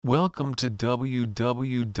Welcome to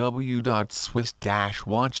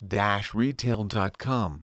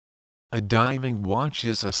www.swiss-watch-retail.com. A diving watch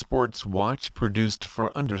is a sports watch produced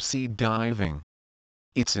for undersea diving.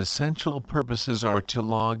 Its essential purposes are to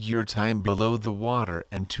log your time below the water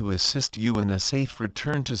and to assist you in a safe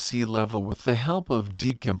return to sea level with the help of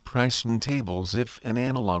decompression tables if an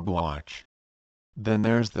analog watch. Then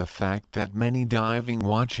there's the fact that many diving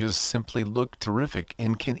watches simply look terrific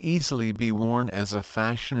and can easily be worn as a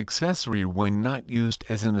fashion accessory when not used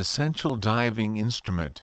as an essential diving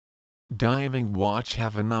instrument. Diving watches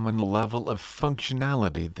have a nominal level of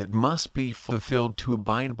functionality that must be fulfilled to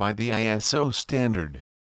abide by the ISO standard.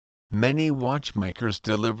 Many watchmakers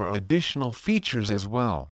deliver additional features as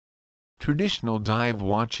well. Traditional dive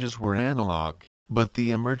watches were analog, but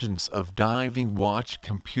the emergence of diving watch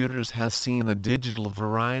computers has seen a digital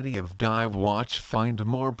variety of dive watch find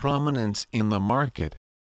more prominence in the market.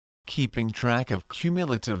 Keeping track of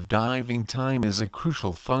cumulative diving time is a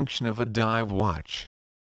crucial function of a dive watch.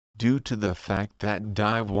 Due to the fact that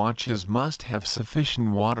dive watches must have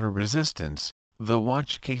sufficient water resistance, the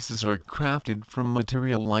watch cases are crafted from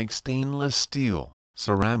material like stainless steel,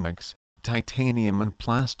 ceramics, titanium and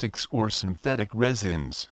plastics or synthetic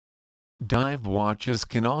resins. Dive watches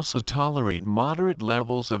can also tolerate moderate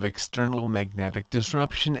levels of external magnetic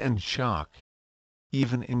disruption and shock.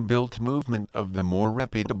 Even inbuilt movement of the more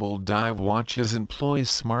reputable dive watches employs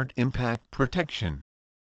smart impact protection.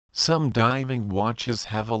 Some diving watches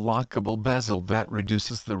have a lockable bezel that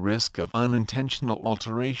reduces the risk of unintentional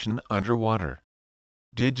alteration underwater.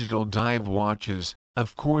 Digital dive watches,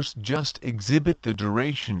 of course, just exhibit the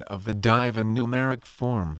duration of the dive in numeric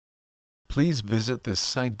form. Please visit the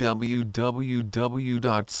site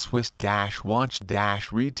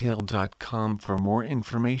www.swiss-watch-retail.com for more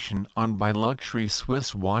information on buy luxury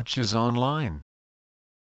Swiss watches online.